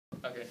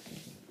Okay.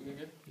 We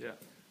good? Yeah.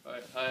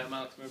 Alright, hi, I'm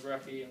Alex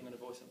Mobaraki. I'm going to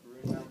voice up the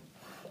room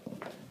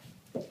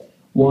now.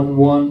 1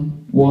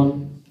 1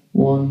 1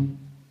 1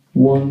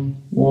 1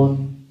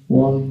 1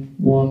 1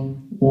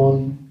 1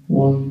 1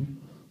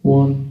 1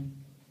 1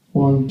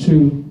 1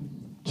 2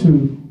 2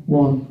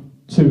 1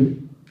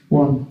 2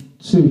 1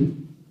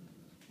 2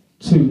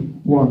 2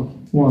 1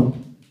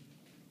 1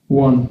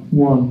 1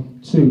 1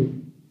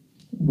 2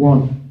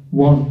 1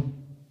 1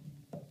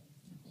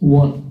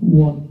 1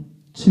 1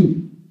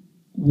 2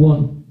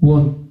 1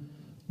 1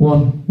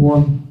 1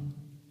 1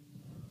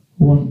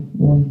 1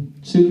 1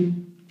 2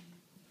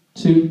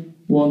 2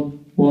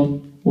 1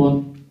 1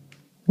 1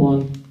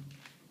 1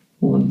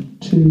 1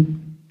 2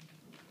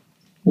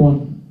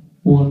 1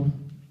 1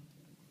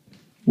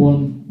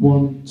 1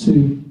 1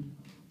 2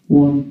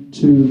 1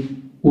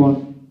 2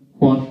 1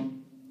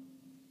 1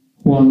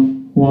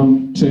 1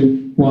 1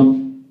 2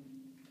 1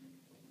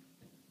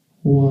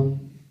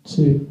 1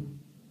 2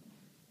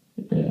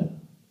 yeah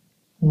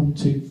 1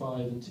 2 5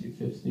 and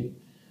 250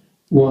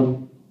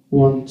 1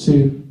 1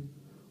 2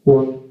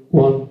 1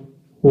 1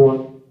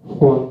 1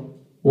 1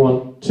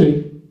 1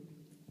 2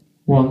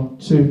 1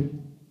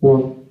 2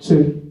 1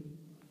 2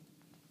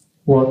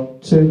 1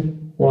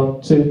 2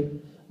 1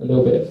 2 a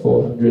little bit at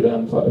 400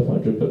 and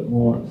 500 but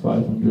more at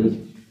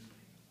 500,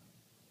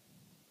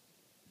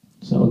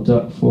 so I'll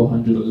duck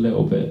 400 a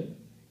little bit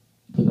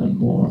but then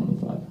more on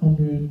the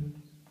 500.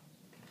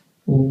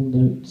 All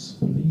notes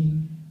for me.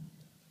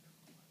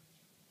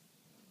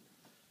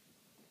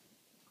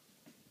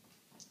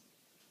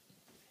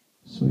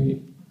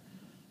 Sweet.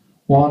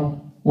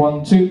 1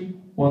 1 2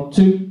 1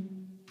 2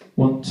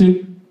 1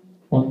 2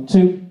 1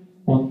 2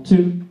 1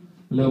 2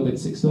 a little bit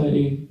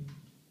 630.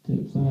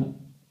 Tip that.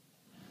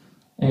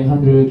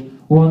 800.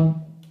 1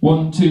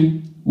 1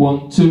 2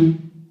 1 2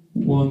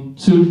 1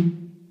 2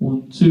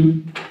 1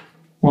 2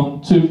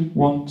 1 2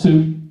 1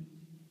 2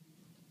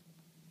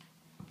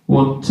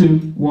 1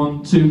 2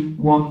 1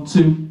 2 1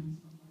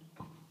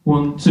 2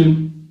 1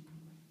 2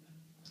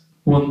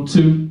 1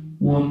 2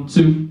 1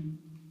 2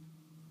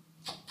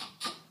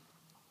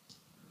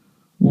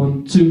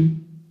 1 2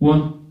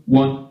 1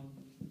 1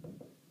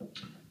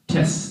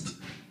 test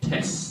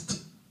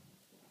test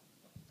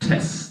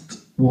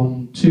test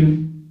 1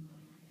 2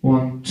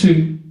 1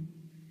 2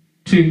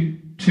 2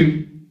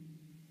 2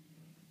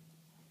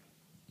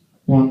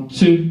 1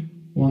 2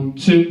 1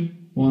 2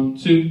 1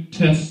 2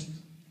 test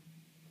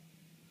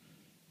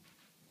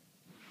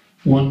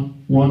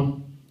 1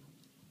 1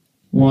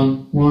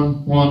 1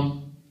 1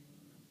 1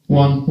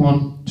 1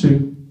 1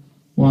 2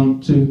 1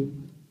 2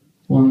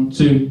 1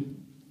 2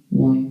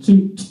 1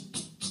 2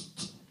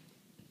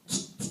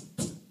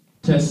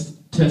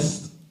 test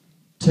test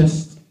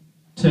test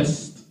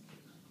test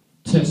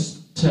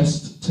test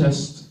test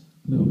test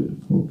a little bit of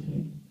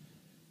 4K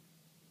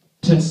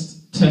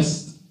test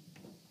test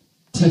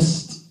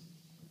test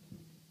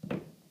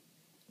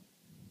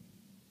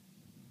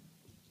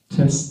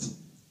test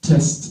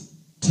test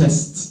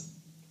test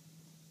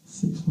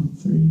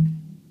 613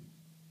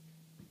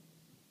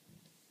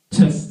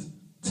 test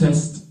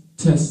test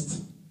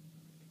test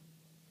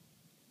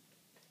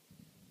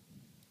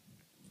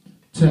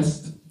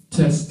test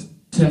test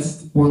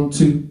test 1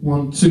 2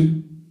 1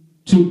 2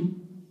 2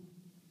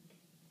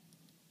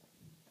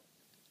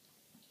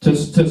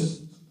 test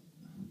test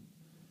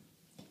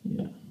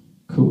yeah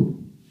cool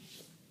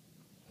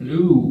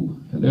hello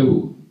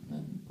hello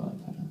and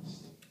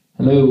bypass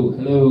hello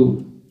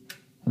hello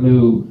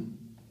hello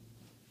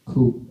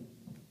cool.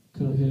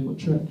 Can I hear what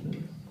track now?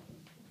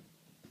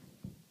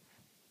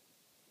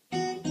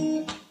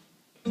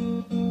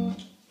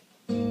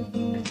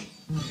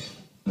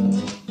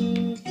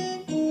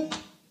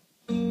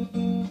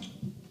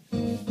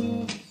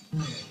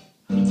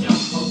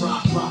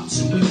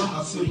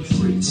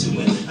 Free to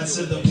it,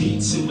 until the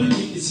beat to it.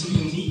 It's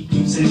unique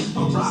music. I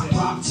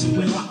rock to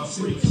it. I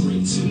free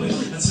to it,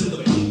 until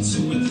the beat to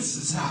it. This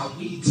is how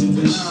we do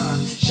it.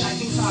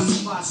 Shacking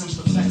classifies and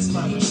perfects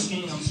clever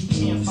scams. You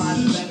can't find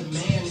a better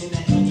man in a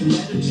heavy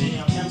metal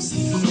jam.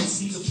 MCs can't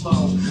see the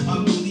flow,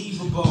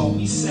 unbelievable.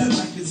 We set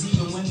records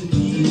even when the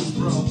beat is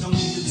broke. Don't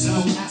need to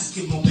tell, ask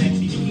it more back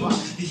for your rock.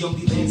 The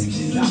only lands that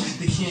can knock,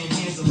 they can't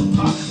handle a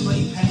pop.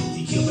 Play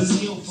penalty killers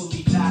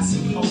skillfully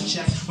passing cold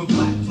check with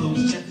black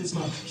clothes. Jet this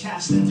more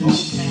cash than old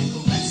pack.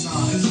 Corrects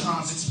on his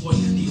cons exploit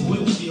the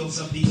oil fields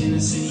of the inner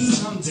city.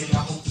 Someday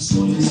I hope the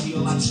soil's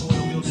heal. I toil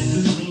building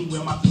a dream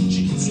where my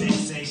future can stay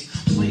safe.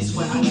 Place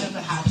where I never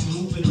had to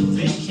move in or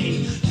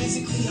vacate.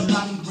 Physically I'm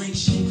not in great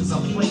shape cause I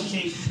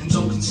placate and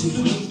don't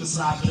consume things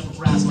besides whatever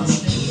grabs my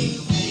state.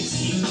 The pigs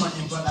keep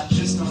hunting but I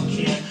just don't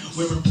care.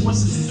 Wearing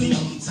forces is the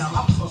only time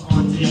I put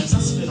on theirs. I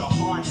spit a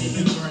hard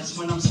hitting verse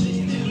when I'm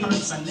spitting it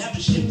hurts. I never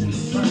shift in the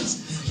verse.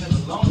 Let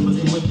alone put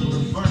it with the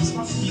reverse.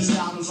 My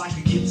freestyle is like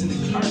a gift and a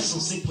curse. So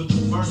sick with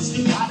the verse,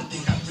 they gotta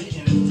think I've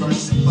written it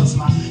first. And plus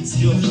my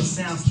skill for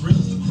sounds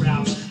thrills the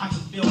crowd. I can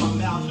feel my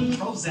mouth with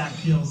Prozac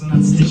pills and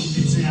I'd still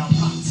get down.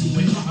 Rock to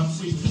it, I'm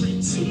free to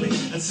it,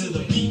 until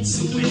the beat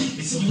to it.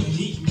 It's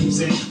unique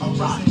music. I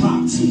rock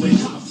to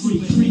it, I'm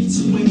free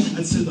to it,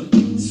 until the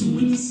beat to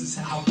it. This is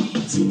how we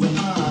do it,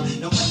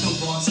 Now let them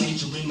boss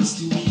stage in the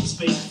studio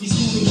space. These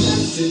schooling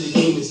classes in the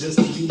game is just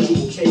the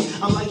usual case.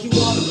 I'm like, you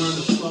ought to learn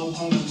the flow,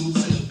 homie, move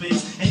to the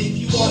bass. And if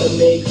you want to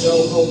make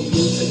dough, homie,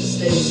 move to the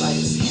stage. Like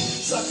to see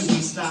suckers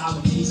in style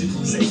and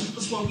musical taste.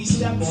 But when we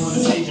step on the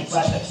stage and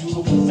flash that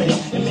beautiful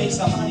face, it makes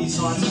the honey's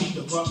heart beat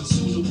above the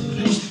suitable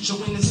place.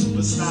 Showing the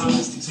super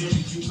stylists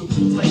theory you can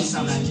replace.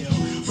 I'm like, yo,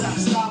 rap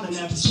style and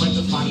never sweat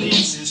the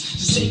finances.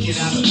 Just taking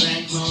out a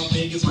bank loan,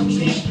 big as my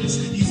campus.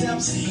 These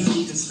MCs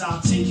need to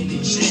stop taking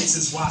their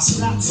chances. Why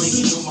stop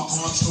blinking on my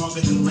arm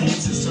stronger than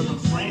lances? Turn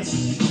France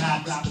with these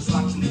bad rappers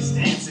watching these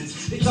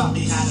dances. They thought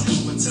they had a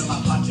move until I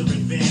blocked their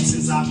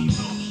advances. I'll be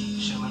low-key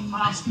chillin',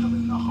 I'm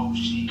spilling the whole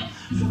sheet.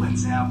 Feeling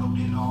down, but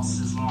been all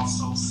sizzle on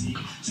so sick.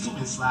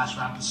 Student slash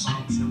rapper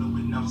song, dealing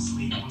with no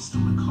sleep. I'm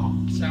still a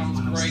cold. Sounds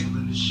when I'm great. still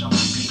in the show.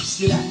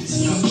 Still at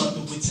this young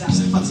brother with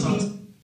taps.